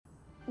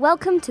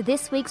Welcome to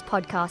this week's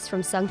podcast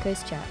from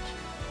Suncoast Church.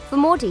 For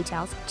more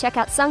details, check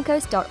out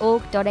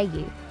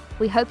suncoast.org.au.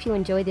 We hope you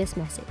enjoy this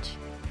message.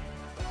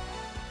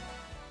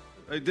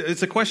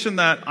 It's a question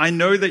that I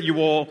know that you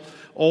all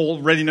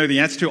already know the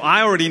answer to.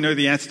 I already know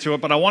the answer to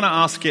it, but I want to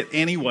ask it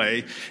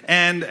anyway.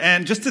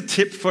 And just a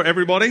tip for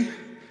everybody.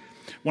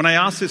 When I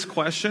ask this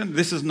question,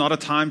 this is not a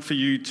time for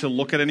you to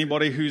look at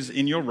anybody who's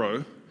in your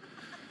row.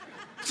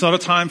 It's not a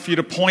time for you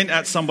to point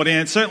at somebody,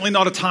 and it's certainly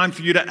not a time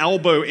for you to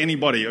elbow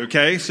anybody,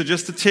 okay? So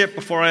just a tip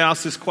before I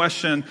ask this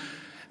question.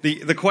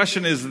 The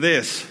question is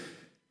this: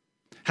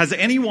 has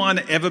anyone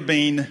ever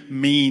been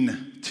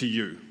mean to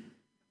you?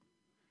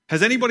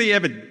 Has anybody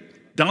ever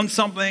done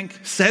something,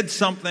 said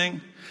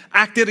something,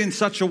 acted in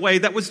such a way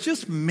that was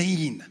just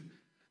mean?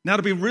 Now,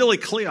 to be really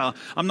clear,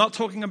 I'm not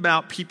talking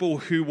about people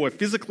who were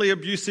physically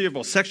abusive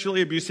or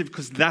sexually abusive,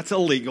 because that's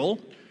illegal.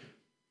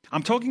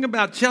 I'm talking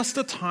about just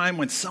a time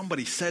when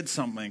somebody said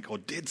something or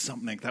did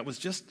something that was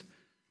just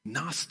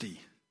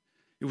nasty.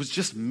 It was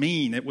just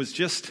mean. It was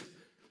just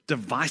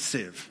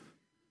divisive.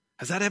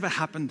 Has that ever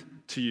happened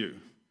to you?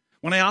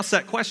 When I ask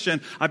that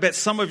question, I bet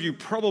some of you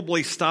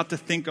probably start to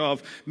think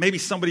of maybe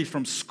somebody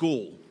from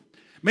school.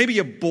 Maybe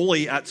a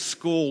bully at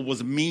school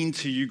was mean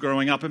to you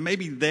growing up, and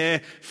maybe their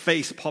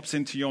face pops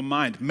into your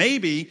mind.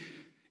 Maybe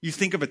you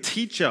think of a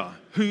teacher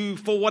who,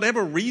 for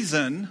whatever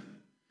reason,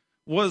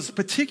 was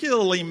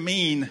particularly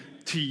mean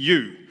to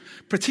you,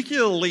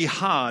 particularly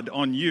hard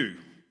on you.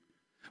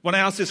 When I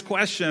ask this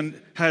question,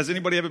 has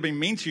anybody ever been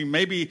mean to you?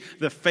 Maybe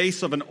the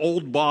face of an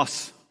old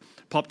boss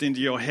popped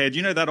into your head.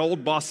 You know, that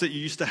old boss that you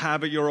used to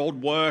have at your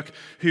old work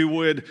who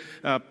would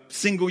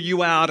single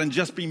you out and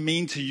just be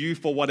mean to you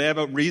for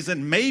whatever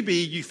reason. Maybe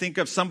you think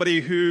of somebody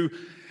who,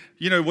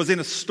 was in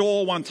a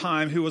store one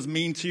time who was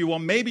mean to you. Or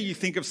maybe you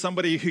think of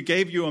somebody who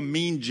gave you a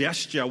mean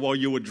gesture while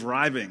you were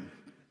driving.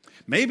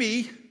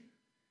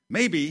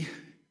 Maybe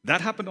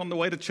that happened on the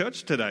way to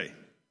church today.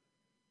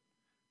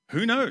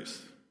 Who knows?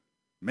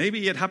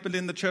 Maybe it happened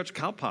in the church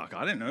car park.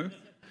 I don't know.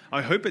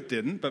 I hope it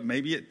didn't, but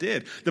maybe it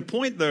did. The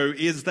point, though,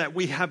 is that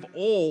we have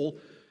all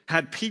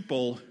had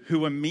people who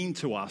were mean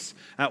to us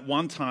at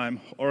one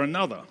time or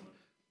another.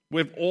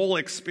 We've all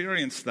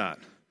experienced that.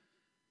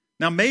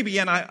 Now, maybe,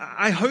 and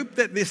I hope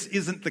that this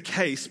isn't the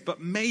case, but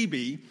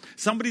maybe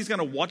somebody's going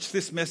to watch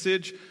this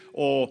message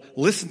or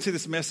listen to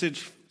this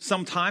message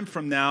some time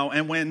from now,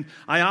 and when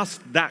I ask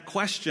that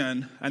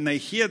question and they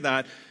hear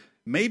that,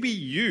 maybe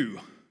you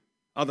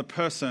are the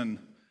person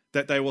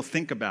that they will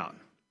think about.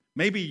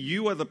 Maybe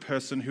you are the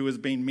person who has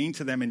been mean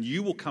to them, and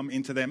you will come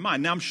into their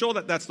mind. Now, I'm sure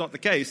that that's not the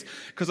case,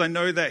 because I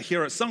know that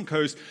here at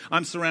Suncoast,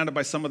 I'm surrounded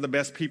by some of the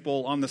best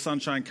people on the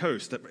Sunshine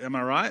Coast. Am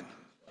I right?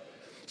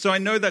 So I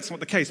know that's not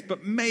the case,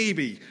 but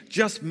maybe,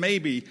 just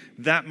maybe,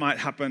 that might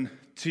happen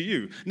to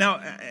you.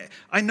 Now,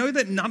 I know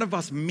that none of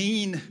us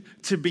mean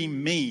to be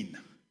mean.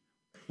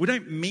 We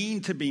don't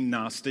mean to be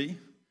nasty.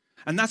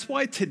 And that's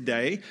why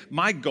today,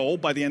 my goal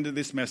by the end of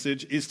this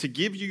message is to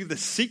give you the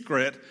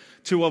secret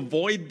to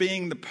avoid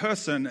being the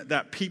person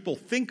that people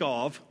think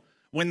of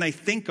when they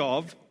think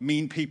of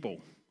mean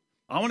people.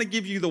 I want to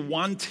give you the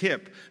one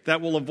tip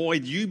that will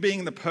avoid you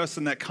being the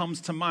person that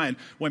comes to mind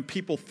when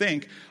people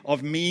think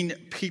of mean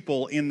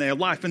people in their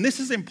life. And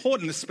this is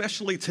important,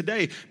 especially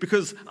today,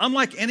 because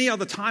unlike any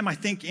other time, I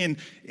think in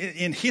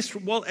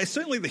history, well,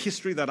 certainly the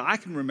history that I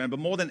can remember,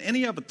 more than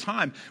any other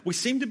time, we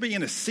seem to be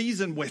in a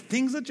season where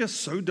things are just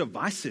so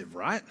divisive,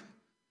 right?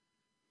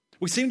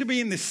 We seem to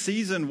be in this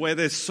season where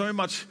there's so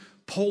much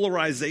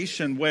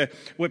polarization, where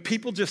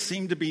people just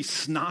seem to be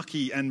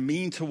snarky and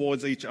mean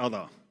towards each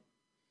other.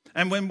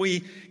 And when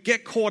we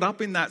get caught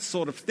up in that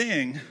sort of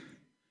thing,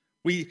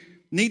 we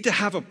need to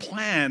have a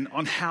plan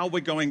on how we're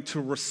going to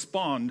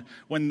respond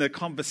when the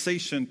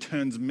conversation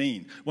turns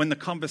mean, when the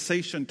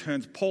conversation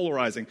turns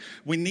polarizing.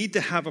 We need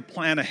to have a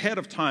plan ahead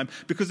of time,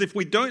 because if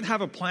we don't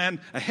have a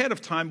plan ahead of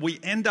time, we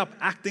end up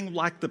acting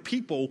like the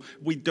people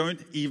we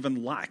don't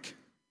even like.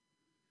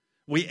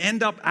 We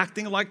end up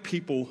acting like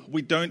people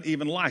we don't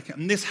even like.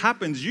 And this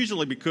happens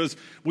usually because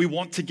we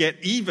want to get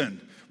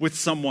even with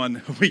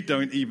someone we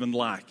don't even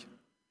like.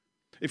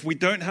 If we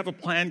don't have a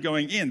plan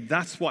going in,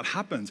 that's what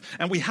happens.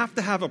 And we have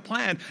to have a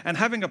plan. And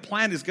having a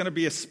plan is going to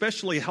be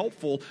especially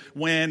helpful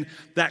when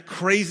that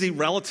crazy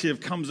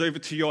relative comes over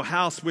to your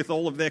house with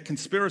all of their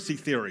conspiracy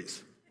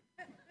theories.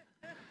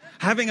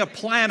 Having a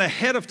plan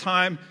ahead of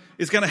time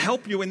is going to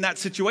help you in that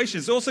situation.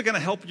 It's also going to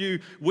help you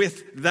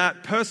with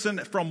that person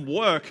from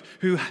work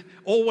who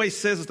always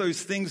says those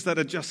things that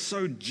are just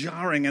so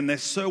jarring and they're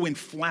so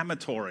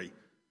inflammatory.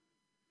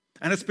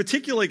 And it's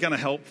particularly going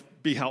to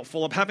be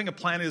helpful, of having a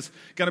plan is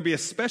going to be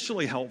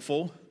especially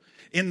helpful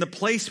in the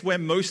place where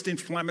most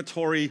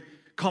inflammatory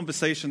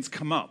conversations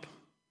come up,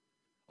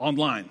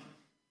 online,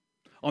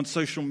 on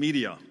social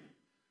media,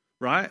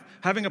 right?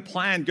 Having a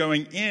plan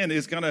going in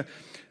is going to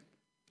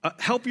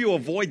help you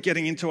avoid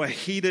getting into a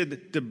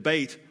heated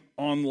debate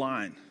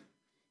online.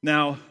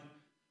 Now,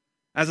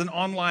 As an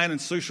online and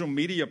social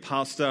media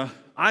pastor,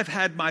 I've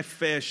had my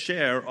fair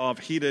share of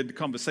heated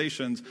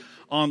conversations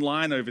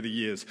online over the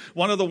years.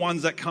 One of the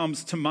ones that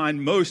comes to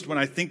mind most when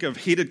I think of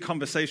heated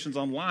conversations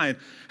online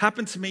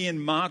happened to me in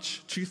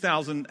March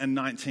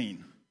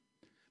 2019.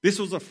 This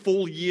was a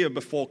full year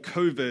before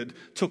COVID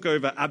took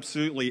over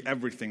absolutely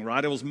everything,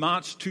 right? It was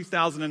March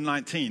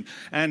 2019.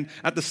 And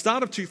at the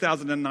start of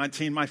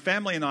 2019, my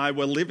family and I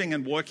were living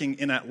and working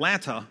in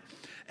Atlanta,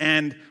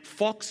 and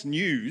Fox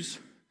News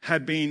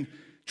had been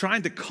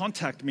trying to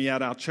contact me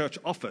at our church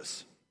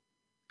office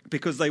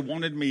because they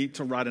wanted me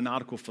to write an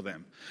article for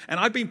them. And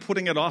I'd been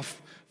putting it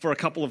off for a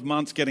couple of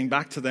months getting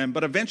back to them,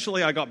 but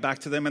eventually I got back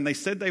to them and they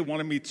said they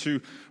wanted me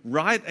to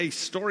write a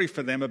story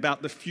for them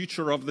about the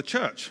future of the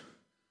church.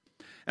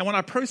 And when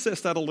I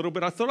processed that a little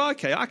bit, I thought,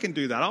 okay, I can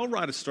do that. I'll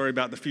write a story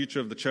about the future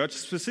of the church,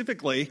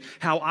 specifically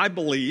how I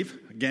believe,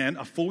 again,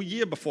 a full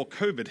year before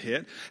COVID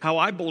hit, how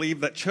I believe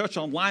that church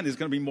online is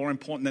going to be more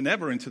important than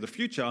ever into the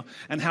future,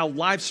 and how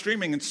live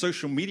streaming and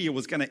social media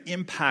was going to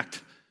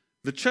impact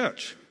the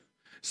church.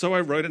 So I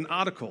wrote an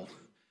article.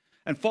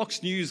 And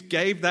Fox News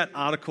gave that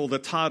article the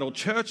title,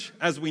 "Church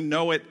as We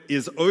Know It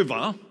Is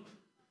Over.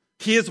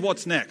 Here's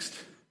What's Next."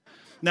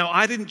 Now,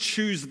 I didn't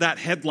choose that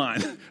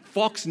headline.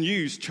 Fox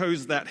News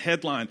chose that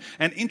headline.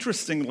 And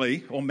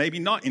interestingly, or maybe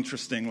not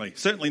interestingly,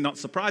 certainly not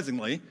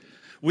surprisingly,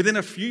 within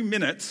a few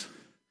minutes,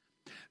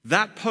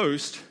 that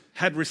post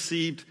had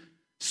received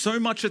so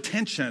much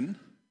attention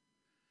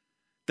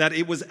that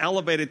it was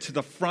elevated to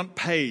the front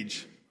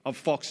page of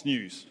Fox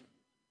News,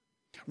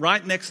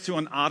 right next to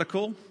an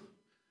article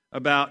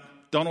about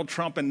Donald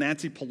Trump and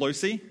Nancy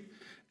Pelosi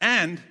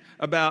and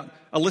about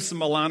Alyssa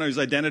Milano's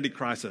identity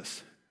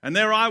crisis. And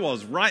there I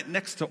was, right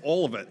next to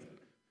all of it.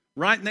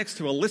 Right next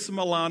to Alyssa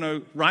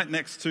Milano, right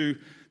next to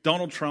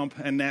Donald Trump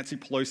and Nancy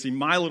Pelosi.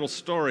 My little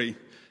story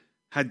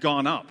had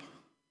gone up.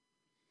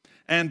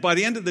 And by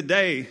the end of the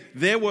day,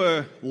 there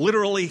were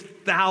literally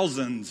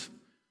thousands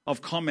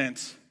of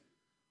comments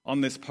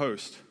on this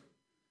post.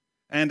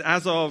 And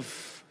as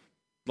of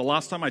the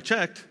last time I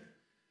checked,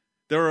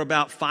 there were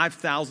about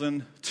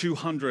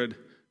 5,200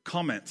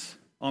 comments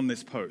on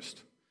this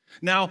post.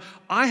 Now,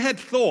 I had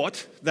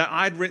thought that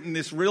I'd written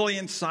this really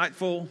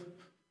insightful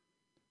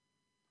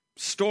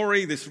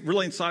story, this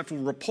really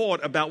insightful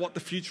report about what the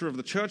future of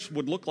the church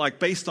would look like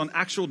based on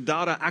actual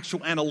data,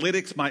 actual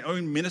analytics, my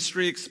own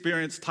ministry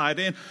experience tied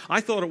in. I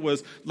thought it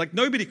was like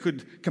nobody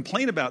could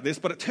complain about this,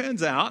 but it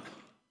turns out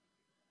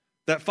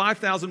that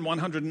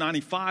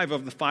 5,195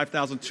 of the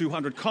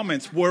 5,200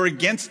 comments were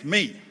against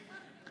me.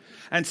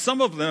 And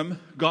some of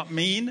them got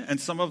mean and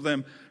some of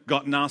them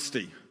got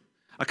nasty.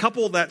 A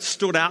couple that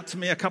stood out to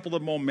me, a couple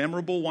of the more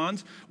memorable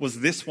ones, was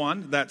this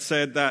one that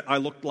said that I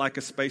looked like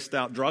a spaced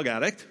out drug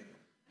addict.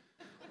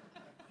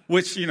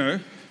 Which,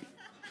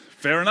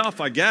 fair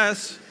enough, I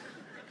guess.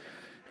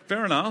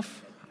 Fair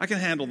enough. I can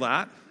handle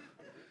that.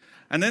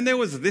 And then there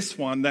was this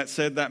one that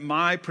said that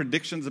my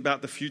predictions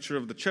about the future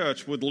of the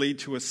church would lead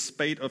to a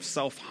spate of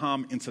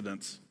self-harm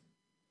incidents.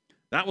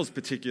 That was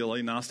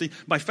particularly nasty.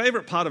 My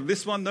favorite part of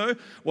this one, though,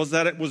 was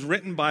that it was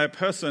written by a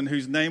person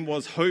whose name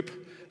was Hope,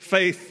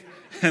 Faith,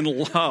 and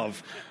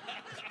Love.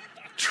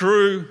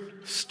 True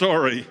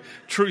story.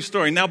 True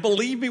story. Now,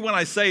 believe me when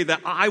I say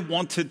that I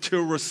wanted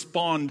to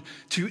respond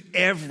to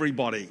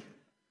everybody.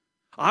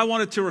 I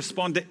wanted to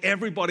respond to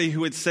everybody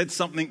who had said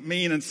something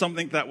mean and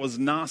something that was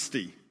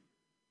nasty.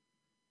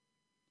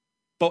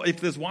 But if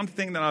there's one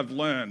thing that I've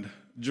learned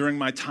during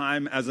my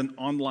time as an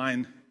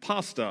online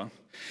pastor,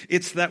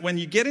 it's that when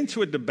you get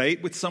into a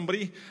debate with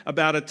somebody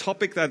about a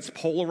topic that's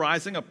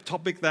polarizing, a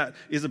topic that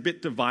is a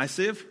bit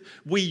divisive,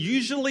 we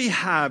usually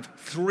have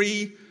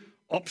three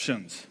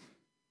options.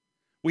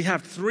 We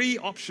have three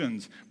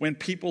options when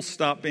people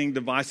start being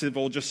divisive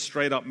or just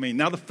straight up mean.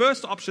 Now, the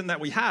first option that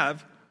we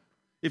have,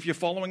 if you're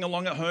following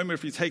along at home or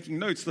if you're taking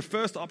notes, the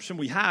first option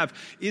we have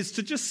is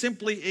to just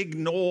simply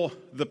ignore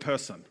the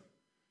person.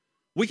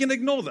 We can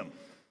ignore them,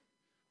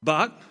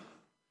 but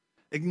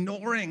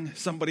ignoring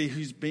somebody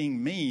who's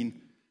being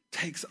mean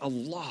takes a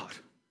lot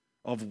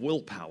of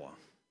willpower,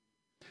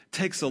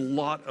 takes a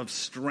lot of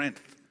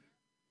strength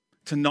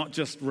to not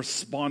just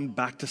respond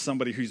back to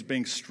somebody who's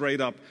being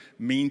straight up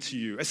mean to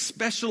you,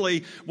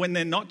 especially when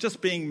they're not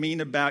just being mean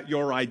about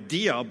your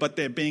idea, but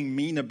they're being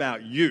mean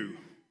about you.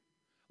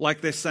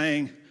 Like they're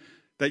saying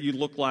that you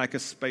look like a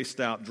spaced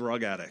out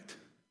drug addict.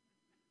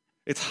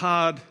 It's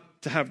hard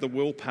to have the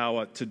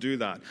willpower to do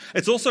that.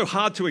 It's also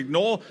hard to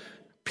ignore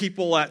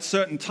people at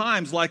certain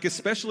times, like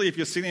especially if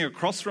you're sitting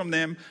across from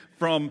them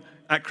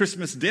at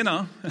Christmas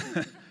dinner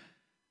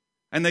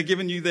and they're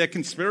giving you their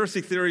conspiracy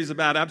theories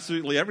about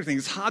absolutely everything.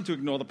 It's hard to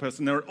ignore the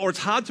person there, or it's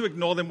hard to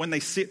ignore them when they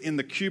sit in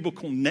the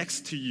cubicle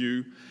next to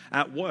you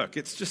at work.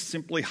 It's just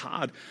simply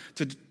hard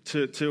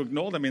to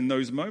ignore them in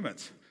those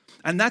moments.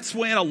 And that's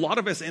when a lot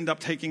of us end up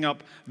taking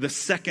up the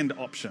second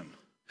option,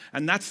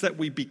 and that's that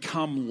we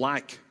become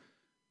like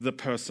the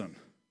person.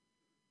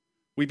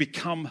 We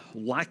become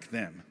like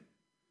them.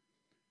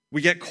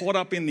 We get caught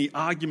up in the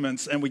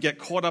arguments and we get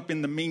caught up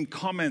in the mean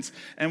comments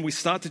and we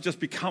start to just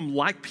become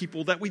like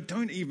people that we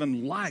don't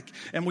even like.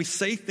 And we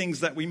say things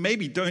that we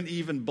maybe don't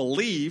even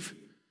believe,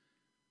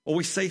 or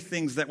we say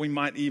things that we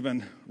might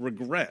even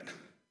regret.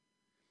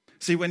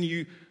 See, when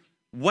you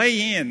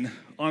weigh in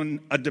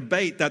on a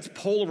debate that's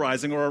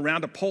polarizing or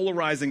around a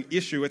polarizing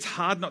issue, it's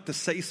hard not to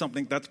say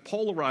something that's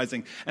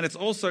polarizing. And it's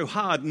also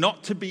hard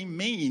not to be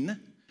mean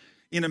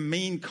in a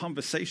mean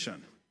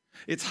conversation.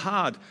 It's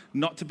hard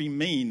not to be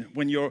mean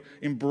when you're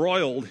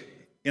embroiled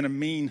in a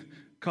mean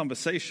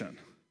conversation.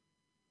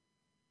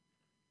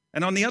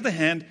 And on the other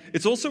hand,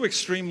 it's also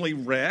extremely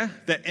rare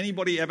that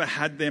anybody ever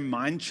had their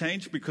mind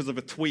changed because of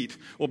a tweet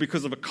or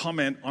because of a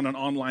comment on an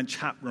online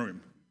chat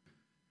room.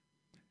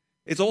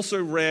 It's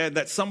also rare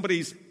that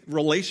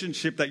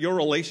your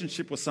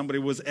relationship with somebody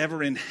was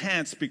ever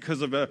enhanced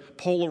because of a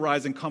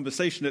polarizing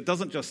conversation. It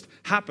doesn't just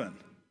happen.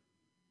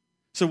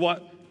 So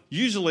what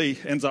usually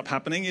ends up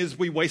happening is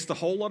we waste a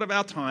whole lot of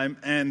our time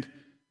and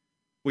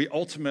we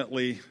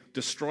ultimately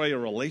destroy a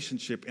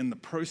relationship in the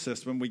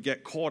process when we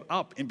get caught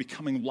up in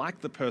becoming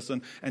like the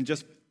person and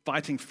just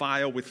fighting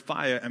fire with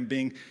fire and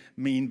being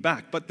mean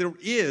back. But there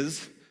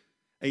is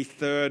a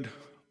third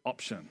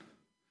option.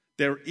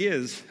 There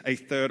is a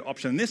third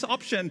option. This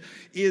option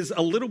is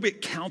a little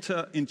bit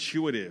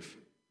counterintuitive.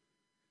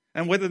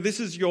 And whether this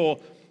is your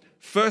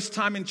first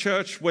time in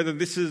church, whether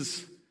this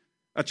is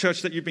a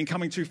church that you've been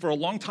coming to for a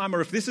long time,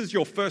 or if this is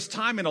your first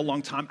time in a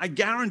long time, I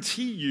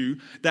guarantee you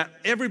that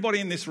everybody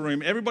in this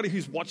room, everybody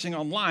who's watching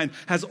online,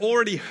 has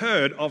already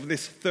heard of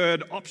this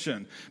third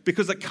option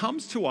because it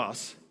comes to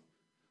us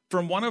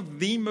from one of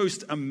the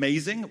most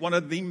amazing, one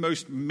of the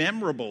most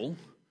memorable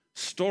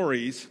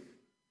stories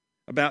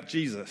about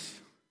Jesus.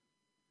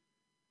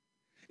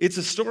 It's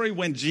a story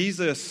when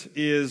Jesus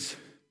is,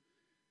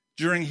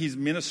 during his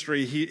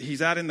ministry,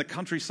 he's out in the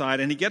countryside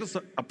and he gets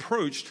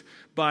approached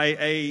by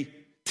a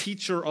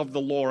teacher of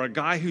the law, a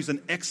guy who's an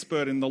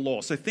expert in the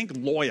law. So think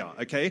lawyer,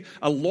 okay?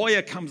 A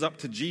lawyer comes up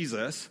to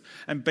Jesus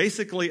and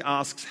basically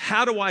asks,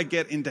 how do I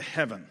get into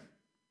heaven?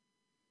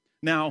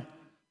 Now,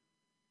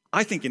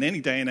 I think in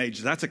any day and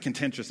age, that's a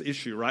contentious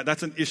issue, right?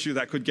 That's an issue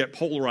that could get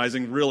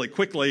polarizing really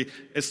quickly,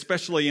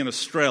 especially in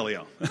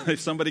Australia.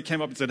 If somebody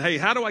came up and said, hey,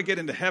 how do I get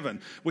into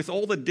heaven? With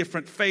all the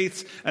different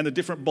faiths and the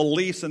different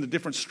beliefs and the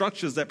different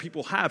structures that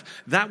people have,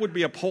 that would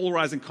be a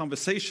polarizing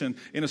conversation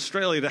in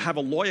Australia to have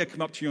a lawyer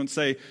come up to you and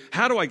say,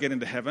 how do I get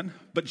into heaven?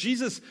 But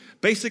Jesus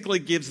basically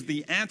gives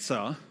the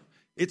answer.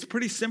 It's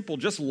pretty simple.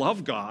 Just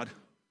love God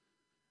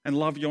and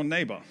love your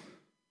neighbor.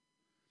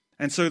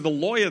 And so the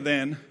lawyer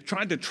then,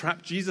 trying to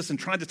trap Jesus and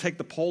trying to take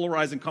the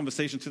polarizing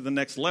conversation to the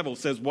next level,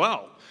 says,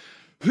 well,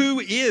 who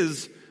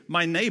is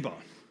my neighbor?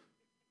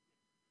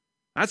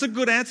 That's a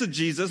good answer,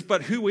 Jesus,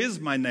 but who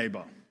is my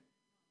neighbor?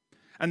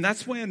 And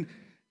that's when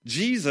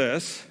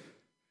Jesus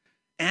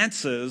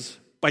answers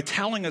by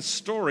telling a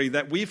story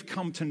that we've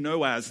come to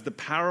know as the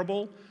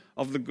parable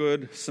of the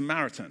Good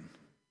Samaritan.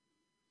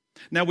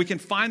 Now, we can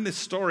find this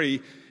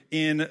story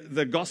in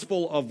the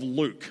Gospel of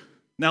Luke.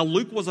 Now,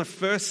 Luke was a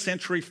first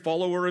century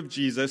follower of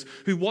Jesus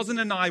who wasn't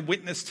an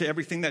eyewitness to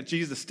everything that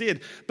Jesus did,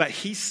 but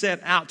he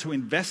set out to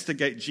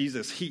investigate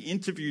Jesus. He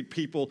interviewed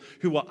people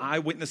who were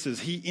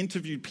eyewitnesses. He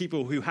interviewed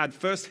people who had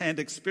firsthand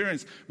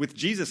experience with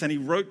Jesus, and he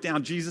wrote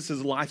down Jesus'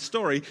 life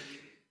story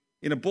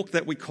in a book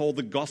that we call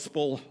the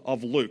Gospel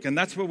of Luke. And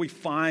that's where we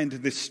find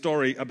this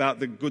story about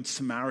the Good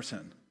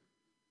Samaritan.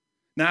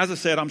 Now, as I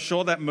said, I'm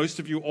sure that most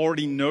of you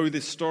already know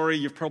this story.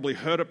 You've probably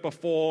heard it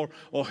before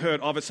or heard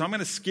of it. So I'm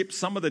going to skip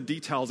some of the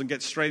details and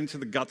get straight into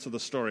the guts of the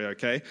story,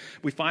 okay?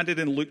 We find it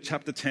in Luke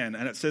chapter 10,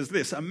 and it says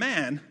this: a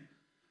man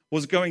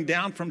was going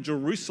down from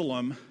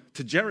Jerusalem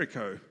to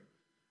Jericho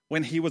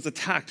when he was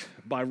attacked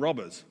by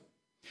robbers.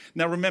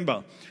 Now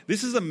remember,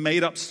 this is a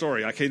made-up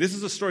story, okay? This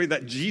is a story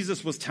that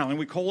Jesus was telling.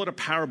 We call it a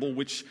parable,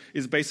 which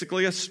is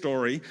basically a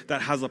story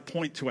that has a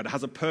point to it,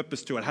 has a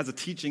purpose to it, has a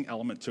teaching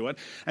element to it.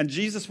 And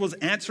Jesus was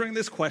answering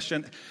this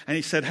question, and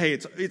he said, hey,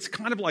 it's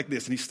kind of like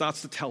this. And he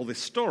starts to tell this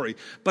story.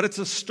 But it's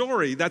a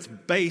story that's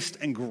based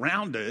and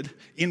grounded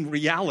in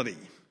reality.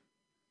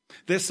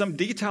 There's some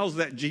details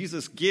that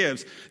Jesus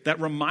gives that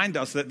remind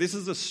us that this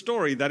is a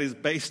story that is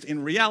based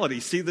in reality.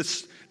 See,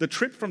 the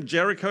trip from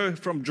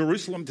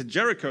Jerusalem to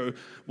Jericho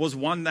was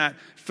one that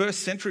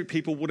first century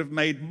people would have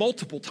made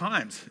multiple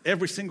times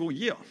every single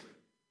year.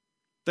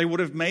 They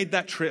would have made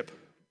that trip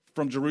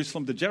from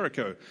Jerusalem to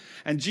Jericho.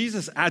 And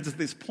Jesus adds at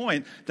this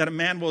point that a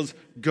man was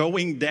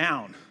going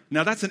down.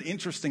 Now that's an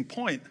interesting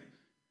point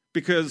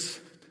because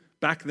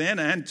back then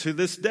and to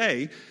this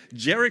day,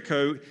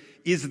 Jericho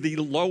is the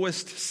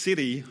lowest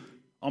city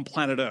on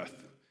planet Earth.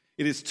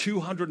 It is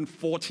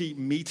 240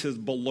 meters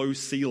below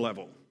sea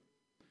level.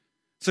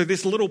 So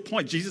this little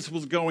point,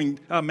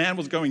 a man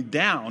was going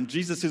down.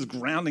 Jesus is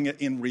grounding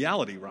it in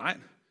reality, right?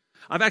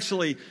 I've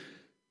actually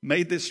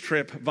made this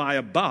trip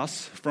via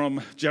bus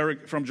from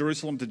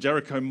Jerusalem to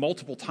Jericho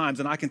multiple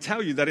times, and I can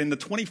tell you that in the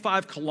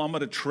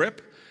 25-kilometer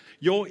trip,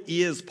 your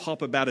ears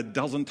pop about a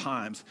dozen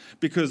times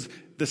because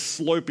the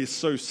slope is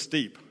so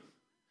steep,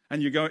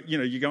 and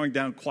you're going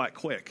down quite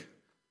quick.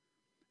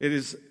 It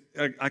is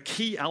a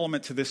key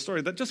element to this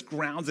story that just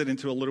grounds it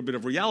into a little bit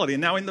of reality.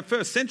 And now in the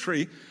first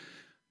century,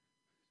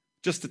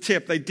 just a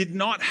tip, they did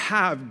not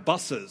have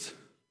buses.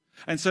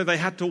 And so they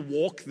had to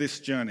walk this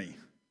journey.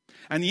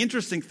 And the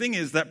interesting thing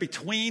is that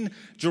between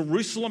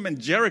Jerusalem and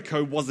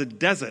Jericho was a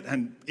desert,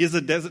 and is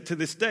a desert to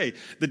this day.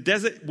 The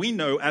desert we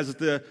know as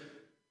the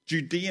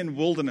Judean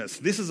wilderness.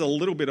 This is a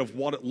little bit of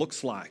what it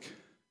looks like.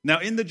 Now,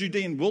 in the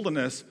Judean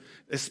wilderness,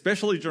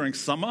 especially during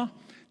summer,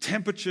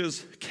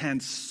 temperatures can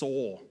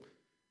soar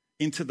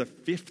into the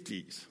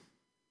 50s,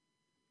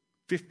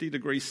 50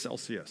 degrees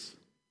Celsius.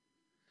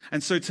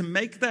 And so to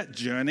make that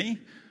journey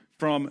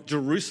from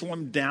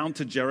Jerusalem down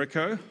to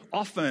Jericho,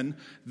 often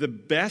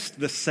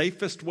the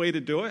safest way to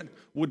do it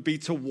would be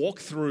to walk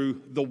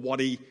through the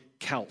Wadi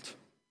Kelt.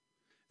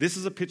 This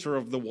is a picture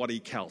of the Wadi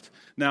Kelt.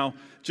 Now,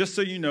 just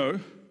so you know,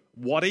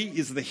 Wadi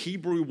is the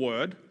Hebrew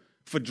word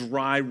for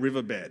dry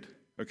riverbed,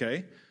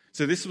 okay?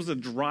 So this was a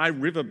dry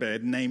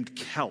riverbed named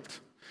Kelt.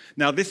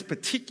 Now, this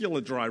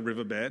particular dry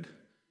riverbed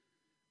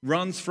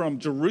runs from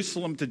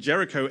Jerusalem to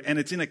Jericho, and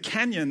it's in a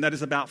canyon that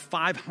is about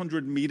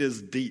 500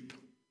 meters deep.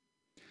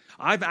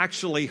 I've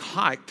actually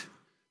hiked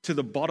to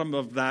the bottom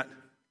of that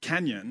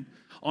canyon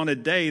on a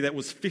day that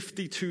was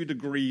 52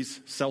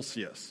 degrees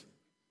Celsius.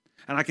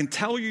 And I can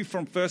tell you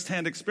from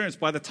firsthand experience,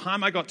 by the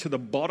time I got to the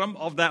bottom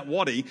of that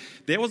wadi,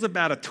 there was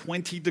about a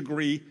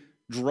 20-degree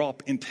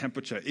drop in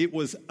temperature. It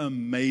was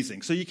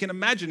amazing. So you can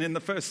imagine in the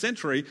first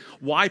century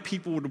why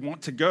people would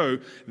want to go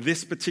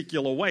this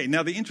particular way.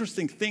 Now, the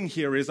interesting thing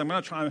here is I'm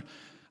going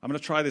to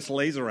try this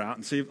laser out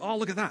and see if, oh,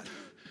 look at that.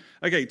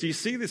 Okay, do you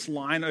see this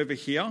line over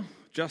here?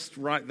 Just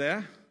right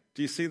there.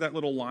 Do you see that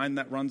little line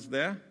that runs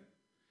there?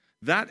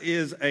 That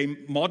is a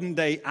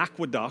modern-day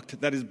aqueduct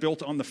that is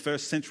built on the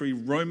first century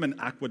Roman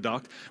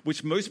aqueduct,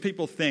 which most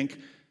people think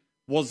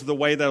was the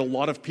way that a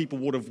lot of people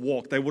would have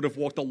walked. They would have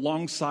walked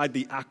alongside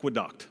the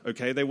aqueduct,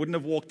 okay? They wouldn't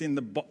have walked in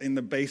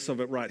the base of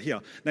it right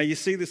here. Now, you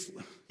see this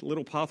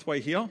little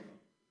pathway here?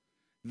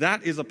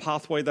 That is a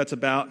pathway that's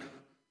about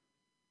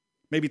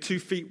maybe 2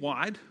 feet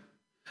wide.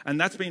 And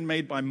that's been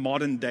made by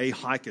modern-day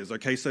hikers,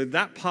 okay? So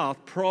that path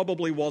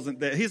probably wasn't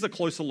there. Here's a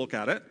closer look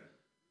at it.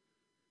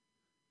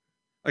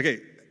 Okay,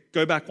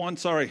 go back one.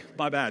 Sorry,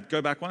 my bad.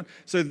 Go back one.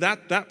 So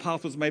that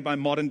path was made by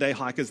modern-day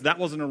hikers. That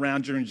wasn't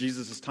around during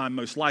Jesus' time,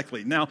 most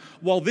likely. Now,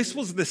 while this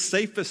was the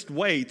safest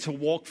way to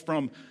walk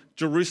from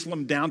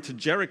Jerusalem down to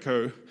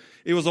Jericho,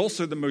 it was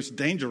also the most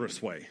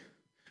dangerous way.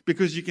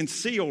 Because you can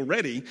see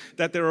already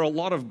that there are a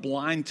lot of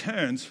blind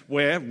turns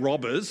where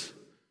robbers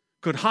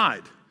could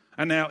hide.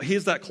 And now,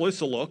 here's that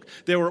closer look.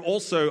 There were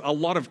also a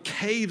lot of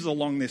caves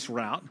along this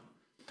route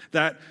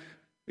that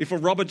if a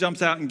robber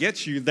jumps out and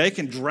gets you, they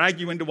can drag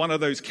you into one of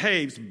those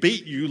caves,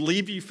 beat you,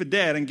 leave you for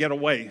dead, and get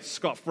away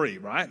scot-free,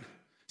 right?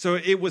 So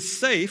it was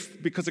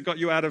safe because it got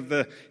you out of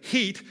the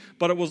heat,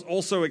 but it was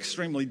also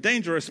extremely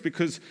dangerous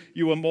because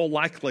you were more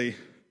likely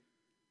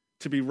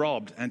to be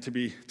robbed and to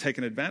be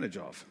taken advantage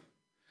of.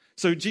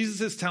 So Jesus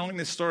is telling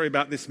this story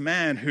about this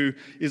man who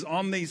is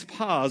on these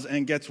paths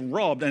and gets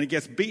robbed and he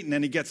gets beaten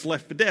and he gets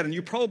left for dead. And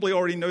you probably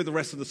already know the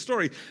rest of the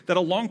story, that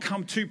along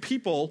come two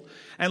people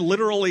and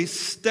literally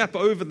step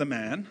over the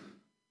man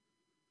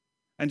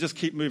and just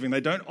keep moving. They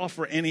don't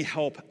offer any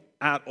help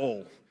at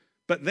all.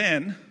 But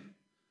then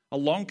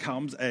along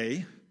comes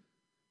a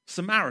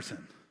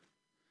Samaritan.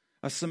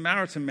 A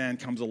Samaritan man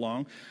comes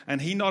along,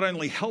 and he not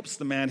only helps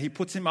the man, he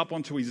puts him up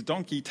onto his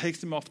donkey,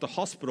 takes him off to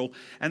hospital,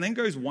 and then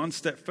goes one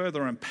step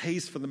further and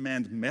pays for the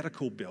man's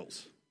medical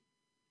bills.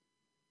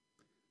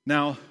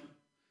 Now,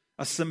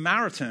 a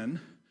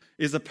Samaritan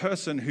is a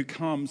person who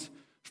comes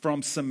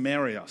from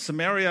Samaria.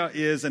 Samaria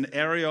is an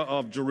area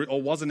of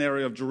was an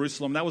area of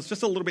Jerusalem that was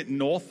just a little bit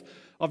north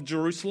of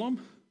Jerusalem.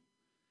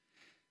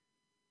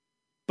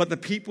 But the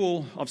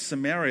people of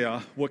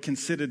Samaria were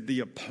considered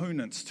the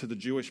opponents to the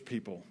Jewish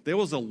people. There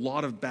was a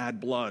lot of bad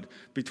blood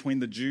between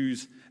the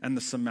Jews and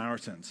the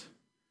Samaritans.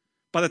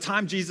 By the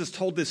time Jesus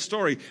told this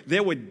story,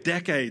 there were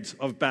decades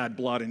of bad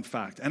blood, in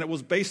fact, and it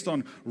was based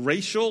on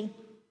racial,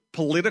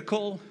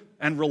 political,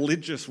 and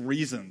religious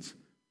reasons.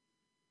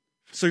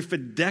 So for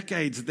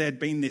decades, there'd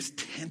been this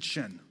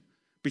tension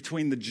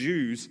between the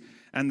Jews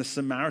and the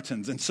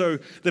Samaritans. And so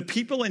the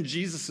people in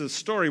Jesus'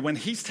 story, when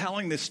he's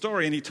telling this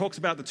story and he talks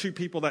about the two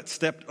people that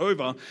stepped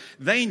over,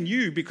 they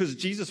knew, because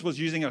Jesus was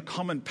using a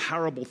common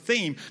parable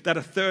theme, that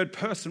a third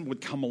person would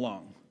come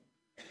along.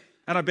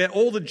 And I bet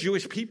all the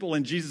Jewish people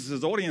in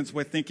Jesus' audience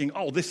were thinking,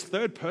 oh, this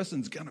third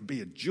person's going to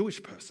be a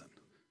Jewish person.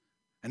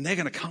 And they're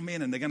going to come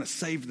in and they're going to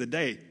save the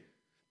day.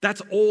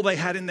 That's all they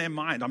had in their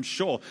mind, I'm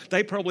sure.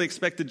 They probably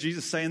expected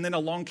Jesus to say, and then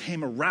along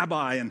came a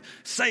rabbi and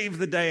saved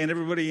the day, and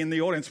everybody in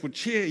the audience would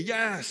cheer,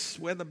 yes,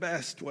 we're the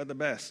best, we're the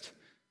best.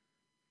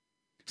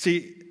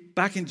 See,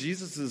 back in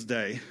Jesus'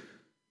 day,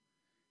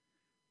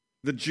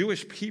 the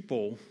Jewish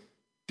people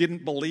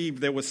didn't believe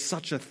there was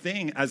such a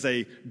thing as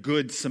a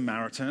good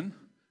Samaritan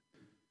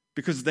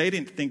because they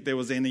didn't think there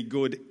was any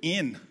good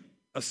in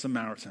a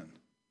Samaritan.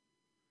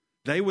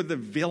 They were the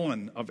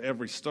villain of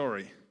every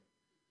story.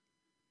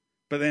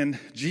 But then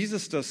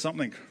Jesus does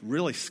something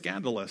really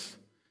scandalous.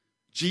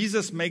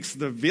 Jesus makes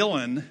the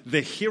villain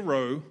the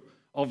hero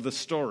of the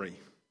story.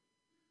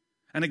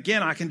 And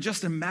again, I can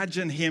just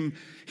imagine him,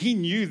 he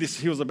knew this,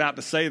 he was about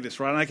to say this,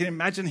 right? And I can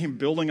imagine him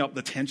building up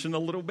the tension a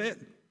little bit.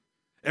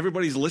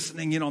 Everybody's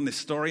listening in on this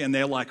story and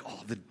they're like,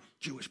 oh, the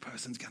Jewish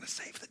person's going to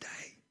save the day.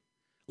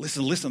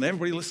 Listen,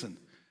 everybody listen.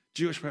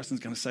 Jewish person's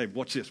going to save,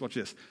 watch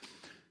this.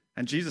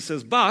 And Jesus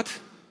says, but,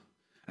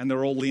 and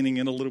they're all leaning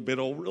in a little bit,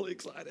 all really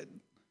excited.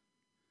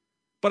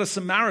 But a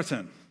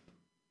Samaritan.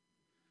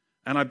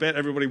 And I bet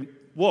everybody,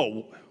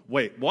 whoa,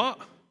 wait, what?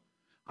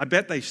 I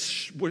bet they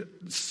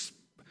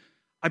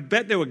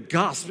were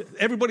gasped.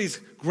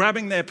 Everybody's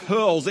grabbing their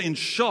pearls in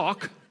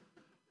shock.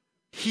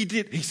 He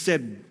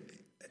said,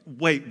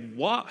 wait,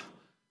 what?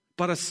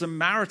 But a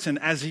Samaritan,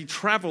 as he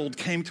traveled,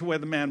 came to where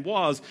the man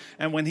was,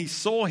 and when he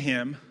saw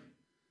him,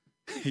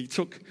 he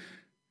took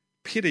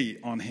pity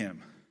on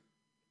him.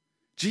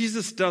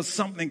 Jesus does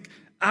something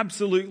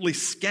absolutely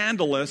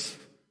scandalous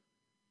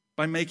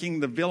by making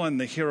the villain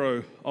the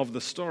hero of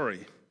the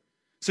story.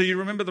 So you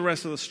remember the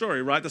rest of the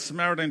story, right? The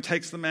Samaritan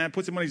takes the man,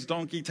 puts him on his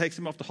donkey, takes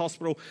him off to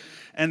hospital,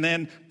 and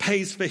then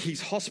pays for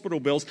his hospital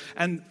bills.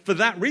 And for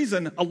that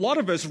reason, a lot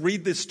of us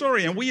read this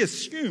story and we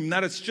assume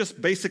that it's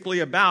just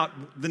basically about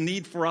the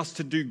need for us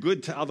to do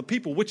good to other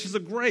people, which is a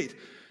great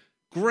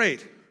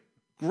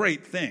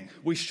thing.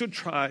 We should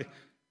try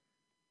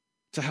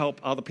to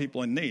help other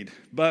people in need.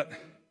 But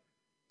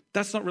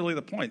that's not really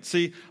the point.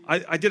 See,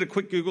 I did a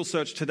quick Google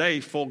search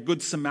today for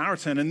Good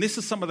Samaritan, and this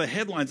is some of the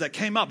headlines that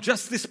came up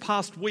just this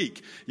past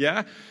week.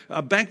 Yeah?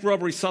 A bank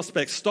robbery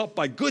suspect stopped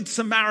by Good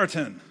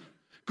Samaritan.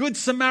 Good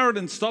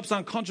Samaritan stops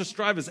unconscious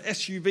driver's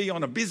SUV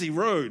on a busy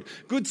road.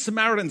 Good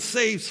Samaritan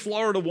saves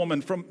Florida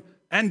woman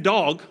and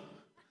dog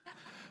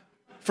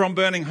from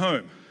burning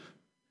home.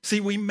 See,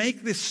 we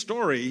make this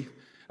story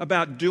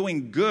about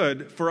doing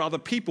good for other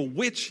people,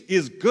 which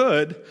is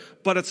good,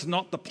 but it's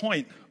not the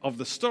point of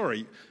the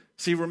story.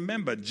 See,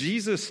 remember,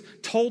 Jesus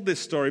told this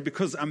story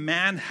because a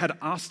man had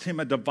asked him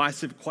a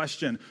divisive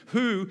question: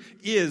 who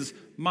is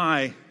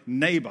my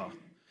neighbor?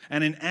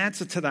 And in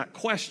answer to that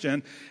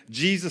question,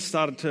 Jesus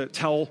started to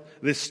tell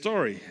this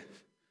story.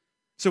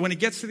 So when he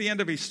gets to the end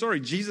of his story,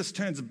 Jesus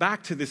turns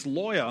back to this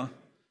lawyer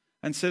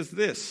and says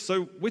this: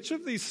 so which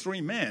of these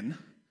three men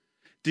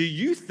do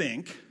you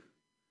think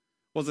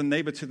was a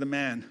neighbor to the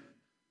man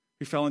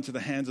who fell into the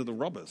hands of the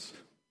robbers?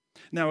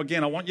 Now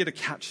again, I want you to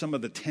catch some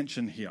of the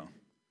tension here.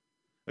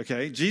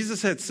 Okay,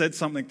 Jesus had said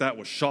something that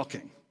was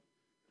shocking.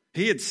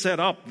 He had set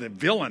up the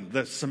villain,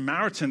 the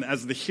Samaritan,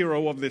 as the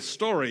hero of this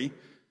story,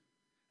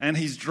 and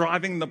he's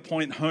driving the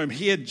point home.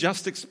 He had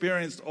just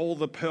experienced all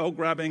the pearl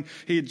grabbing.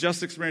 He had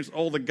just experienced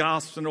all the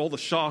gasps and all the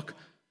shock.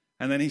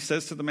 And then he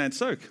says to the man,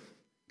 so,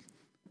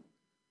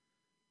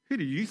 who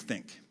do you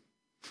think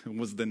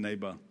was the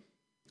neighbor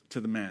to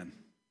the man?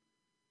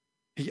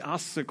 He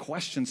asks a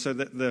question so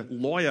that the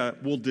lawyer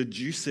will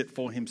deduce it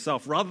for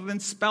himself. Rather than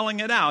spelling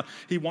it out,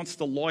 he wants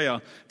the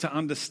lawyer to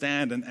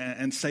understand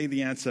and say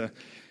the answer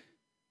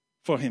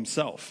for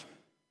himself.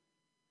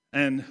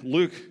 And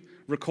Luke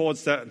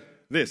records that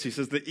this. He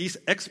says, the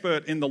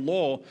expert in the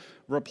law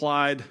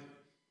replied,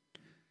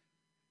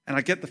 and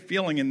I get the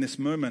feeling in this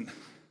moment,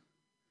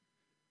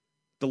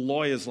 the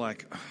lawyer's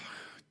like, oh,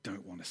 I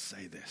don't want to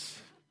say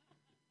this.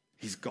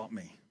 He's got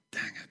me.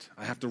 Dang it.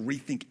 I have to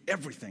rethink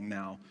everything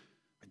now.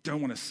 I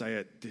don't want to say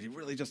it. Did he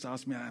really just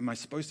ask me, am I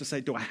supposed to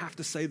say, do I have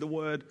to say the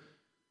word?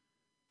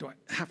 Do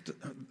I have to,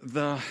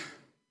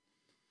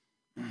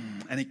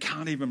 and he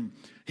can't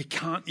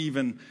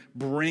even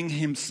bring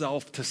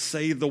himself to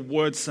say the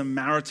word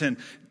Samaritan.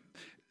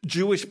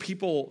 Jewish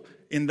people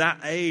in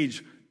that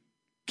age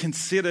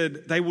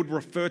they would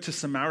refer to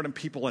Samaritan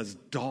people as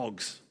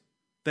dogs.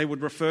 They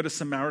would refer to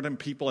Samaritan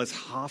people as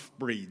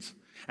half-breeds.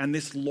 And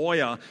this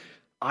lawyer,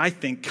 I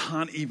think,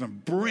 can't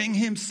even bring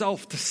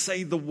himself to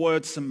say the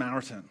word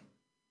Samaritan.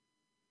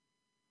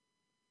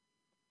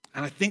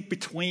 And I think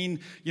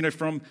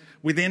from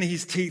within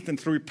his teeth and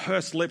through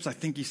pursed lips, I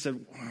think he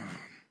said,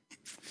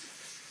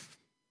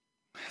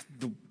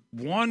 the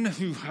one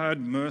who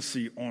had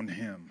mercy on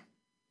him.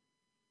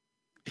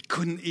 He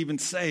couldn't even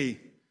say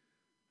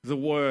the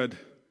word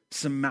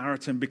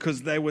Samaritan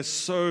because they were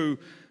so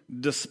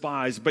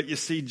despised. But you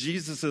see,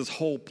 Jesus'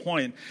 whole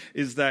point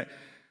is that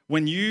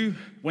when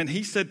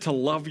he said to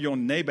love your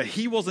neighbor,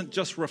 he wasn't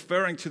just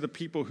referring to the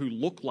people who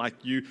look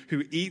like you,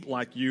 who eat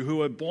like you,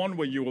 who are born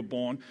where you were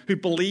born, who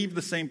believe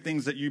the same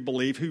things that you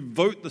believe, who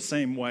vote the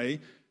same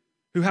way,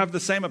 who have the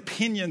same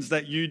opinions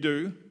that you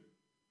do,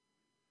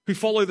 who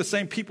follow the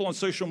same people on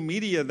social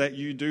media that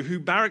you do, who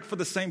barrack for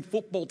the same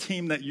football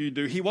team that you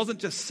do. He wasn't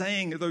just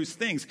saying those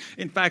things.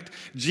 In fact,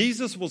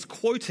 Jesus was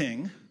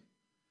quoting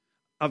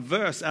a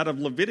verse out of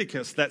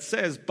Leviticus that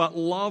says, but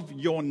love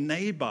your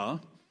neighbor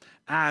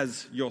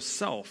as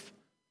yourself.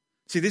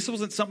 See, this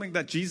wasn't something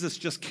that Jesus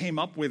just came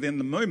up with in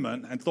the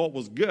moment and thought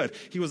was good.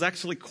 He was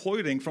actually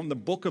quoting from the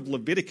book of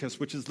Leviticus,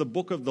 which is the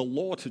book of the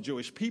law to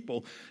Jewish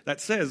people,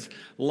 that says,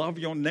 love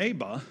your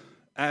neighbor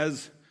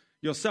as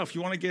yourself.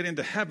 You want to get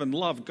into heaven,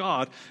 love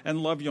God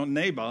and love your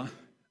neighbor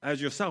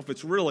as yourself.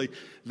 It's really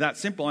that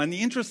simple. And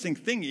the interesting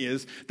thing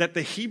is that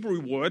the Hebrew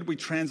word we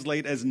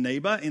translate as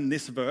neighbor in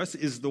this verse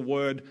is the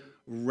word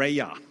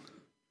reah.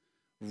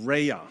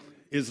 Reah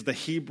is the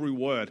Hebrew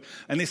word.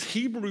 And this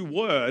Hebrew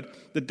word,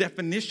 the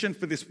definition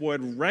for this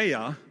word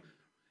reah,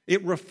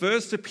 it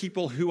refers to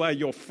people who are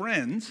your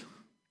friends,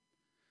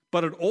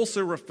 but it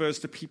also refers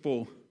to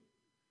people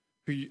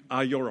who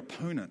are your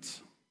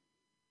opponents.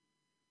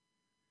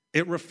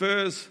 It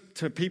refers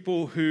to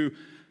people who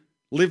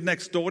live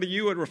next door to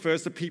you. It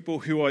refers to people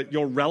who are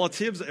your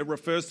relatives. It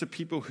refers to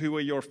people who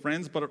are your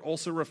friends, but it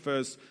also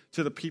refers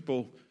to the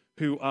people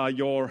who are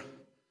your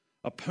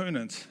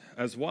opponents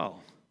as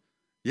well.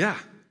 Yeah.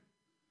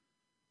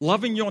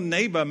 Loving your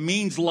neighbor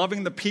means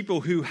loving the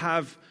people who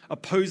have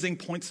opposing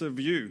points of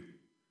view.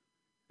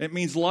 It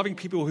means loving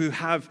people who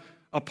have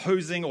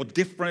opposing or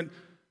different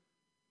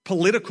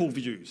political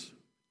views,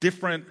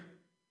 different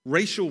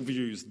racial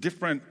views,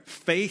 different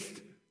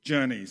faith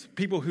journeys,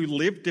 people who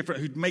live different,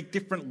 who make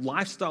different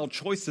lifestyle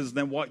choices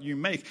than what you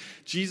make.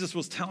 Jesus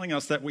was telling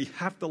us that we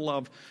have to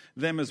love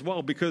them as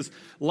well, because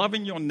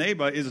loving your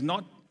neighbor is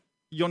not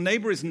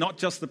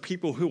just the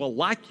people who are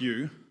like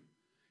you,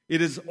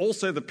 it is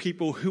also the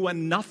people who are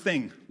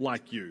nothing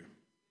like you.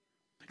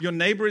 Your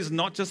neighbor is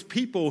not just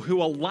people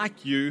who are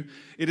like you,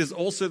 it is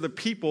also the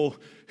people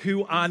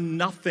who are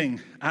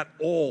nothing at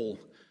all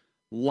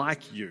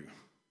like you.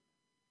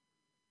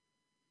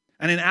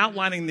 And in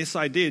outlining this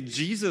idea,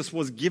 Jesus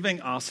was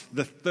giving us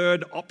the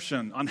third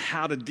option on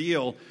how to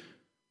deal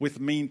with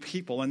mean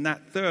people. And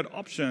that third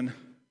option,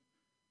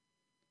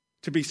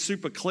 to be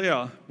super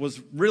clear,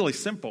 was really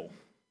simple.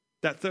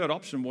 That third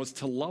option was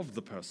to love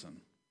the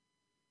person.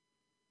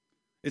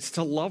 It's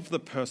to love the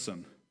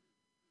person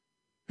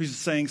who's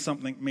saying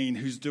something mean,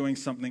 who's doing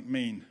something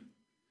mean,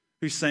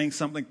 who's saying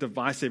something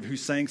divisive,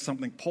 who's saying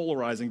something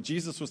polarizing.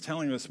 Jesus was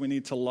telling us we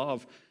need to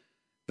love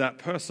that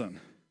person.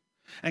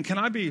 And can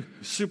I be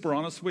super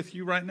honest with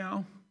you right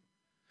now?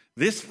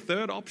 This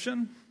third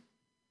option,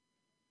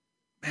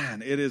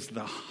 man, it is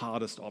the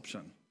hardest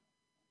option.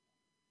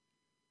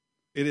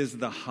 It is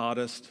the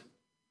hardest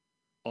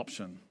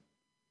option.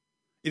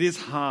 It is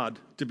hard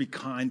to be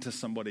kind to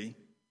somebody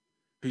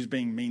who's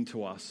being mean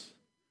to us.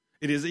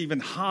 It is even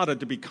harder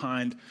to be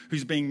kind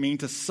who's being mean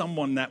to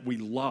someone that we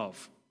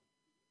love.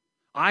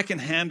 I can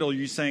handle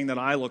you saying that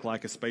I look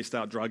like a spaced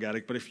out drug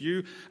addict, but if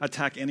you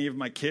attack any of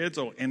my kids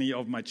or any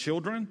of my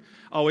children,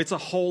 it's a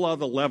whole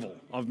other level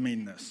of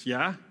meanness,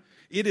 yeah?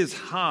 It is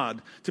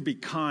hard to be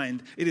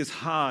kind. It is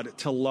hard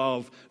to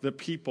love the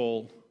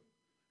people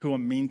who are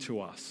mean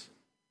to us.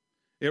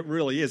 It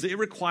really is. It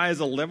requires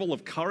a level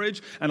of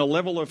courage and a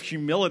level of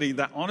humility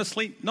that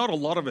honestly, not a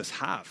lot of us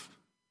have.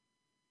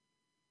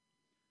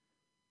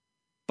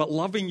 But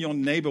loving your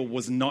neighbor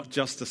was not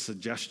just a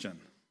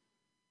suggestion.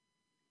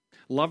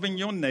 Loving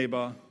your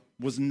neighbor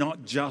was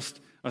not just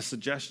a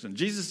suggestion.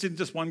 Jesus didn't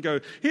just go,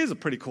 here's a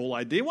pretty cool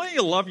idea. Why don't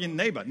you love your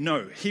neighbor?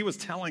 No, he was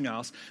telling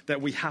us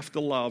that we have to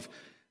love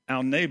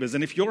our neighbors.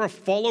 And if you're a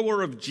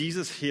follower of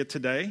Jesus here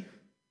today,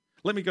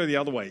 let me go the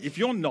other way. If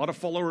you're not a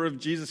follower of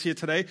Jesus here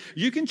today,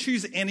 you can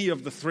choose any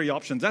of the three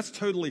options. That's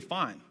totally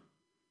fine.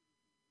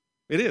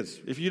 It is.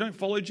 If you don't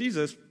follow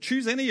Jesus,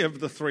 choose any of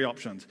the three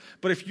options.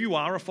 But if you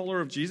are a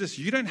follower of Jesus,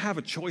 you don't have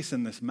a choice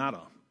in this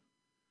matter.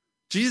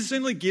 Jesus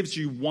only gives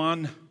you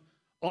one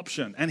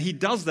option. And he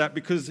does that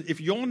because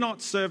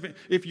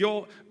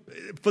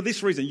for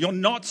this reason, you're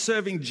not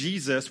serving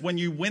Jesus when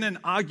you win an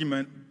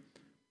argument,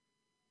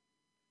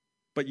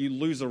 but you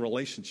lose a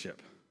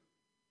relationship.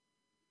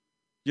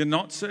 You're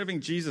not serving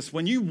Jesus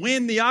when you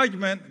win the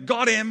argument,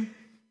 got him,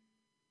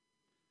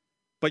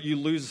 but you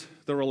lose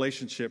the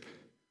relationship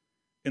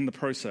in the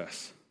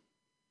process.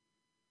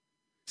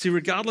 See,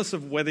 regardless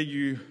of wherever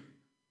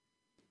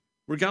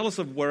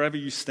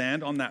you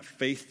stand on that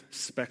faith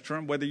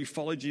spectrum, whether you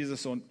follow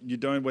Jesus or you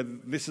don't, whether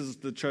this is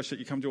the church that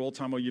you come to all the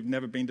time or you've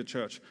never been to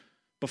church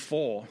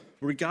before,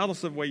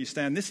 regardless of where you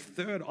stand, this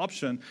third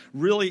option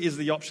really is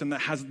the option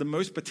that has the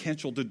most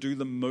potential to do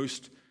the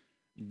most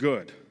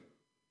good.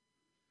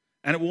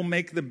 And it will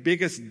make the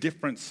biggest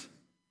difference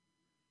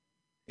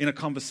in a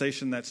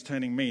conversation that's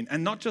turning mean.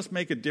 And not just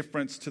make a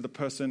difference to the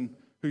person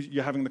who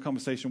you're having the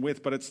conversation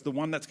with, but it's the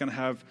one that's going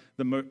to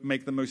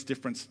make the most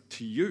difference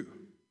to you.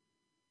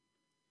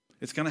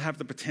 It's going to have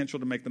the potential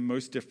to make the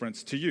most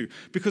difference to you.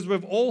 Because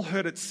we've all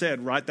heard it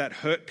said, right, that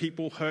hurt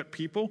people hurt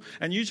people.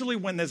 And usually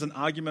when there's an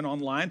argument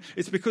online,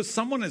 it's because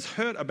someone is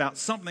hurt about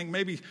something,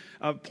 maybe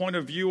a point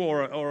of view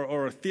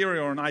or a theory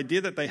or an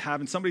idea that they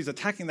have, and somebody's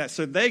attacking that,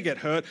 so they get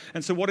hurt.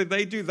 And so what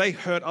do? They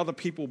hurt other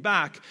people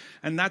back.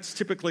 And that's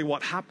typically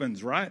what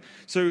happens, right?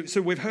 So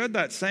we've heard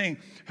that saying,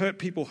 hurt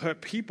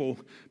people.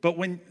 But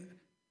when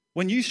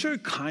you show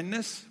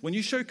kindness, when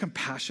you show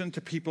compassion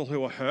to people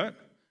who are hurt,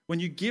 when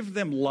you give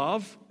them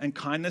love and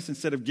kindness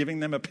instead of giving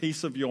them a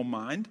piece of your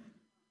mind,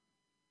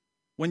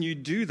 when you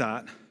do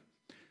that,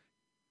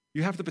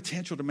 you have the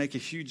potential to make a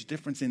huge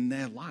difference in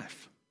their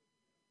life.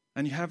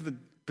 And you have the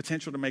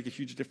potential to make a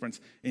huge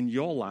difference in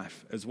your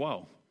life as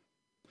well.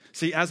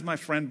 See, as my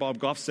friend Bob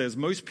Goff says,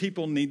 most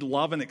people need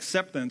love and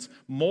acceptance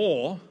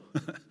more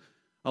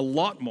a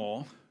lot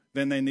more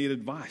than they need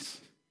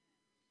advice.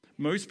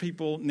 Most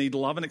people need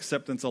love and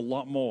acceptance a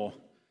lot more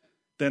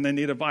than they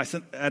need advice.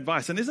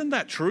 And isn't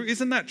that true?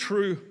 Isn't that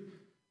true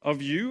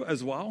of you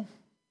as well?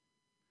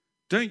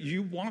 Don't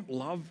you want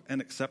love and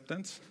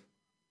acceptance?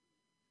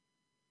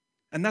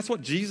 And that's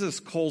what Jesus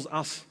calls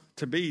us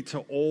to be to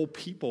all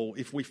people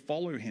if we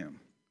follow him.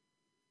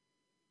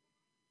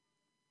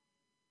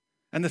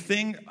 And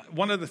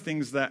one of the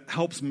things that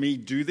helps me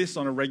do this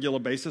on a regular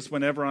basis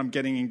whenever I'm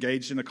getting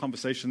engaged in a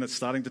conversation that's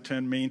starting to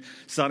turn mean,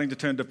 starting to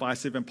turn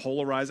divisive and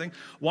polarizing,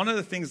 one of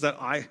the things that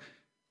I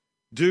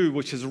do,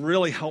 which has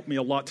really helped me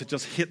a lot to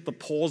just hit the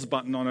pause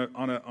button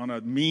on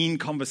a mean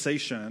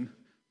conversation,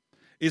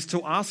 is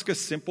to ask a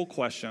simple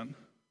question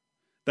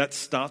that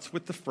starts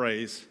with the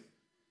phrase,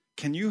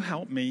 "Can you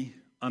help me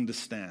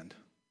understand?"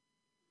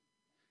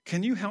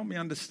 Can you help me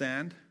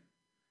understand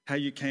how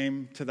you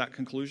came to that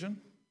conclusion?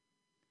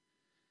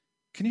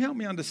 Can you help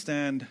me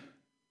understand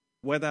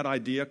where that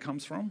idea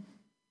comes from?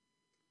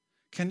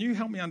 Can you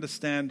help me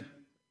understand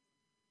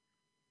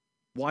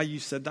why you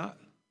said that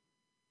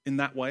in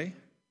that way?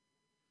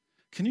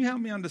 Can you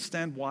help me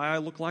understand why I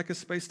look like a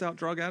spaced out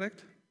drug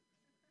addict?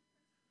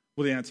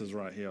 Well, the answer's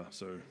right here,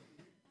 so.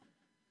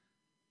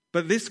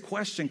 But this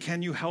question,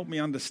 can you help me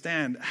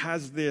understand,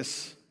 has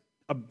this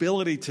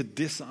ability to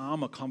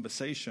disarm a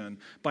conversation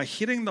by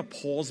hitting the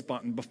pause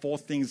button before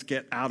things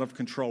get out of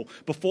control,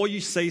 before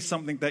you say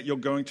something that you're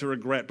going to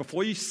regret,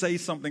 before you say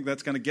something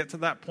that's going to get to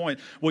that point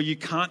where you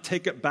can't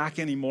take it back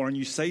anymore and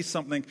you say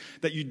something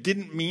that you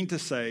didn't mean to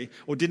say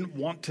or didn't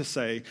want to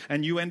say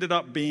and you ended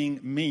up being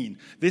mean.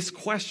 This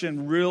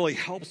question really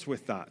helps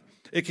with that.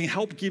 It can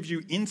help give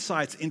you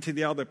insights into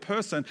the other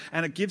person,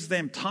 and it gives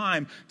them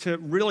time to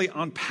really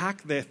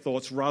unpack their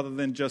thoughts rather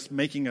than just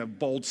making a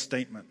bold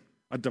statement,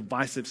 a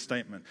divisive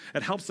statement.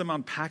 It helps them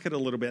unpack it a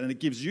little bit, and it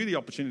gives you the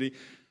opportunity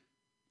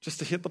just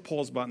to hit the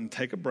pause button,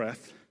 take a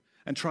breath,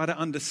 and try to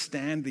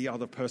understand the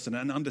other person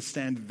and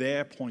understand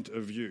their point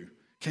of view.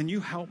 Can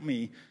you help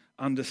me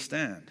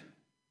understand?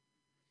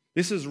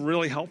 This is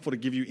really helpful to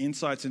give you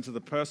insights into the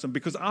person,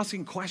 because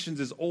asking questions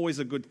is always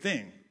a good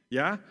thing,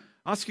 yeah?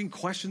 Asking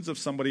questions of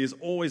somebody is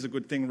always a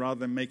good thing rather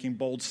than making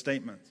bold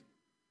statements.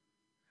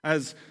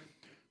 As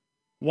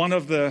one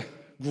of the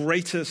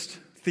greatest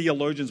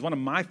theologians, one of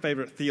my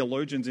favorite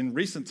theologians in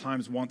recent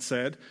times once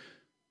said,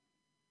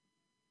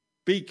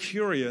 "Be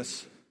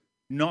curious,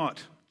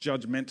 not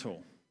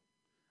judgmental."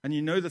 And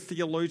you know the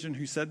theologian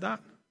who said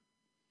that?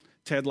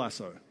 Ted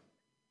Lasso.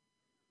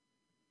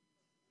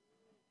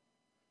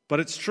 But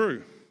it's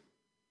true.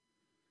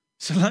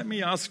 So let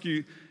me ask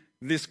you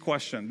this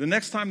question. The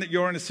next time that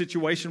you're in a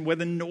situation where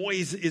the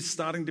noise is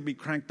starting to be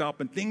cranked up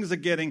and things are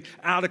getting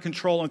out of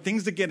control and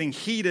things are getting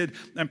heated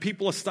and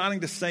people are starting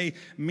to say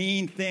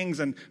mean things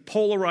and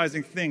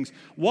polarizing things,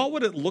 what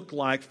would it look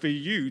like for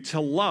you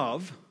to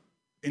love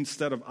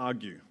instead of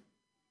argue?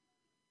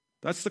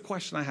 That's the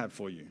question I have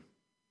for you.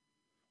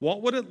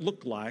 What would it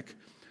look like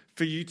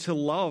for you to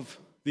love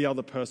the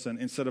other person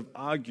instead of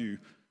argue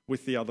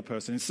with the other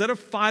person? Instead of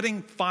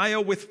fighting fire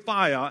with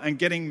fire and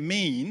getting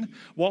mean,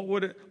 what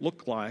would it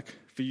look like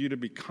for you to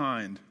be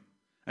kind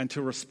and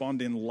to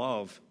respond in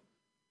love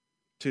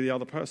to the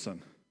other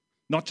person?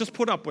 Not just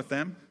put up with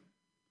them,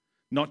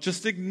 not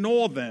just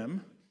ignore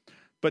them,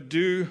 but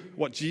do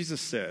what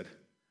Jesus said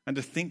and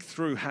to think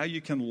through how you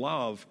can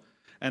love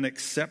and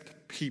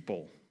accept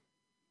people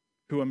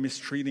who are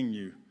mistreating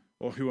you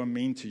or who are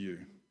mean to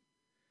you.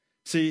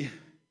 See,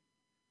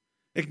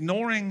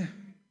 ignoring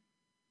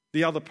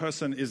the other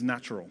person is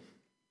natural.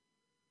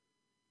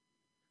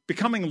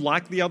 Becoming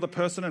like the other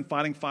person and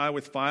fighting fire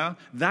with fire,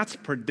 that's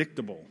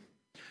predictable.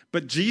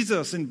 But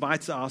Jesus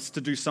invites us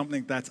to do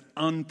something that's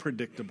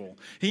unpredictable.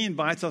 He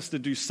invites us to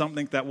do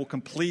something that will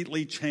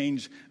completely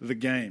change the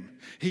game.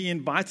 He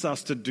invites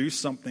us to do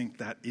something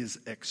that is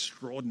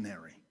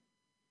extraordinary.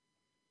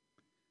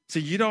 See,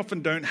 you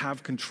often don't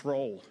have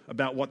control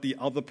about what the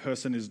other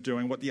person is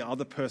doing, what the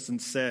other person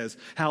says,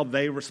 how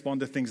they respond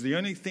to things. The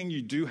only thing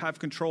you do have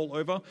control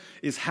over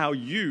is how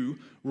you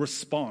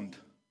respond.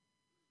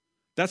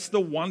 That's the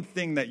one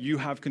thing that you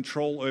have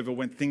control over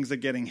when things are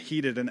getting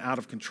heated and out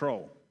of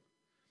control.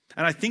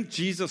 And I think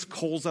Jesus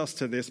calls us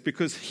to this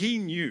because he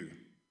knew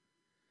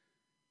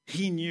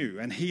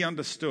and he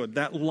understood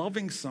that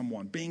loving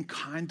someone, being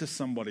kind to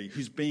somebody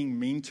who's being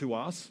mean to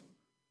us,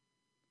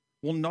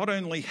 will not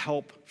only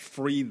help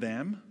free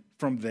them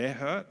from their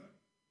hurt,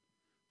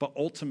 but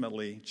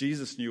ultimately,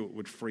 Jesus knew it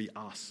would free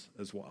us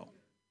as well.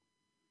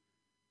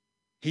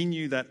 He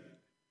knew that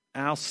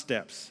our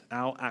steps,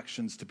 our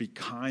actions to be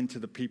kind to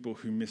the people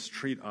who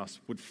mistreat us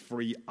would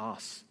free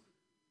us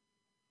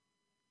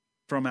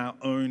from our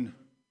own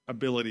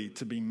ability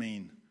to be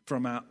mean,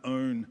 from our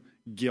own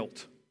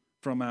guilt,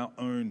 from our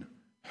own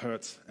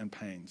hurts and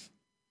pains.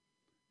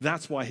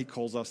 That's why he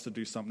calls us to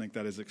do something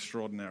that is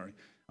extraordinary,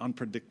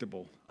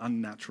 unpredictable,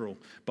 unnatural,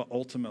 but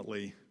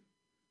ultimately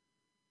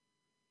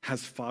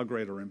has far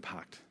greater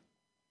impact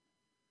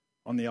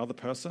on the other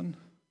person,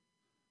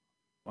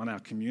 on our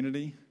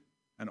community,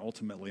 and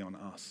ultimately on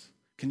us.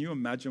 Can you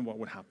imagine what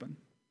would happen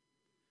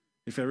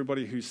if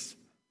everybody who's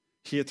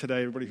here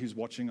today, everybody who's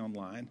watching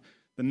online,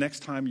 the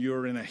next time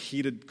you're in a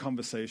heated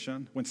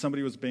conversation, when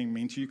somebody was being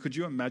mean to you, could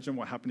you imagine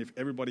what happened if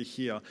everybody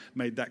here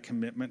made that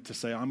commitment to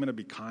say, I'm going to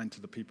be kind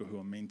to the people who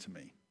are mean to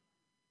me?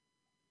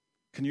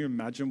 Can you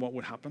imagine what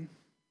would happen?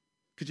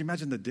 Could you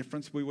imagine the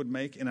difference we would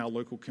make in our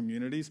local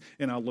communities,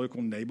 in our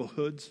local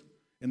neighborhoods,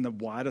 in the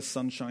wider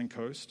Sunshine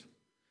Coast?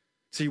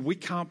 See, we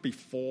can't be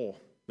for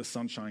the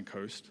Sunshine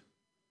Coast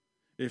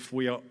if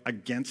we are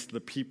against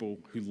the people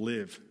who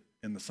live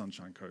in the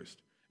Sunshine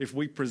Coast. If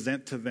we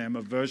present to them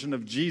a version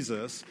of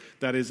Jesus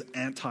that is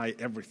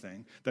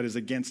anti-everything, that is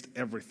against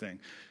everything.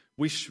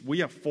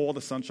 We are for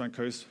the Sunshine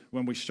Coast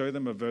when we show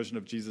them a version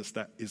of Jesus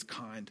that is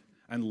kind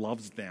and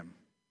loves them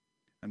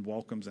and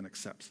welcomes and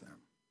accepts them.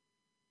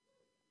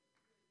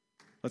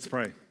 Let's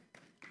pray.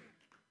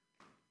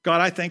 God,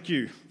 I thank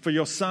you for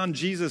your son,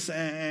 Jesus,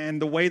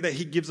 and the way that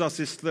he gives us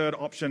this third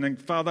option. And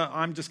Father,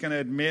 I'm just going to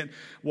admit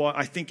what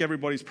I think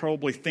everybody's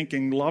probably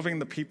thinking, loving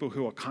the people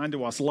who are kind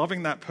to us,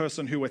 loving that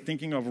person who we're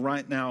thinking of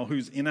right now,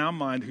 who's in our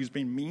mind, who's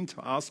been mean to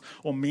us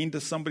or mean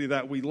to somebody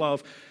that we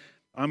love.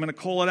 I'm going to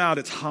call it out.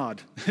 It's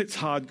hard. It's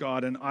hard,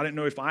 God, and I don't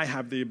know if I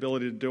have the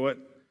ability to do it.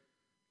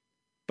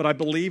 But I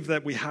believe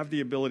that we have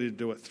the ability to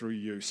do it through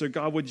you. So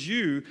God, would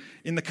you,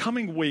 in the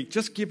coming week,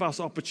 just give us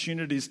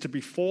opportunities to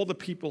be for the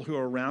people who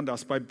are around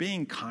us by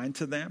being kind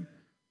to them,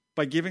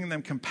 by giving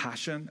them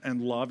compassion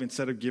and love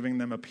instead of giving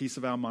them a piece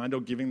of our mind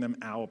or giving them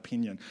our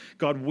opinion.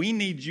 God, we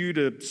need you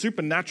to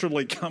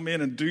supernaturally come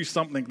in and do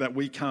something that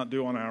we can't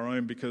do on our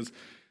own because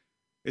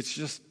it's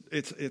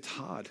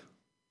hard.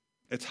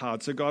 It's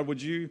hard. So God,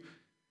 would you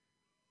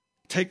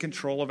take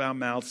control of our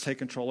mouths, take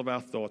control of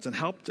our thoughts, and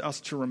help us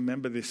to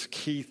remember this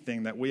key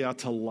thing that we are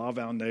to love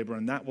our neighbor.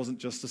 And that wasn't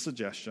just a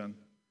suggestion,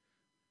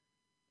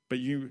 but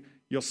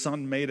your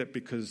son made it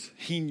because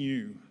he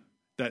knew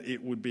that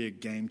it would be a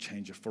game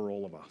changer for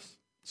all of us.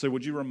 So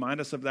would you remind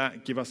us of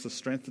that, give us the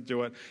strength to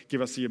do it,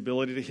 give us the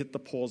ability to hit the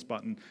pause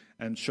button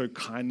and show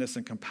kindness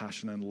and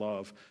compassion and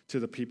love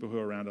to the people who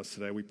are around us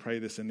today. We pray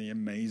this in the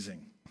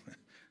amazing,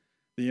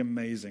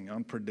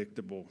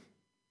 unpredictable,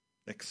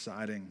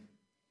 exciting,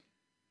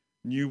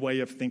 new way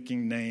of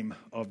thinking name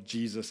of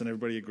Jesus. And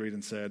everybody agreed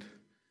and said,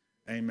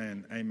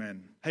 amen,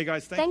 amen. Hey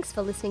guys, thanks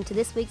for listening to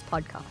this week's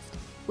podcast.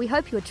 We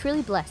hope you were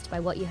truly blessed by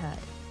what you heard.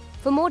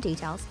 For more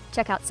details,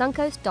 check out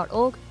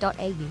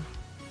suncoast.org.au.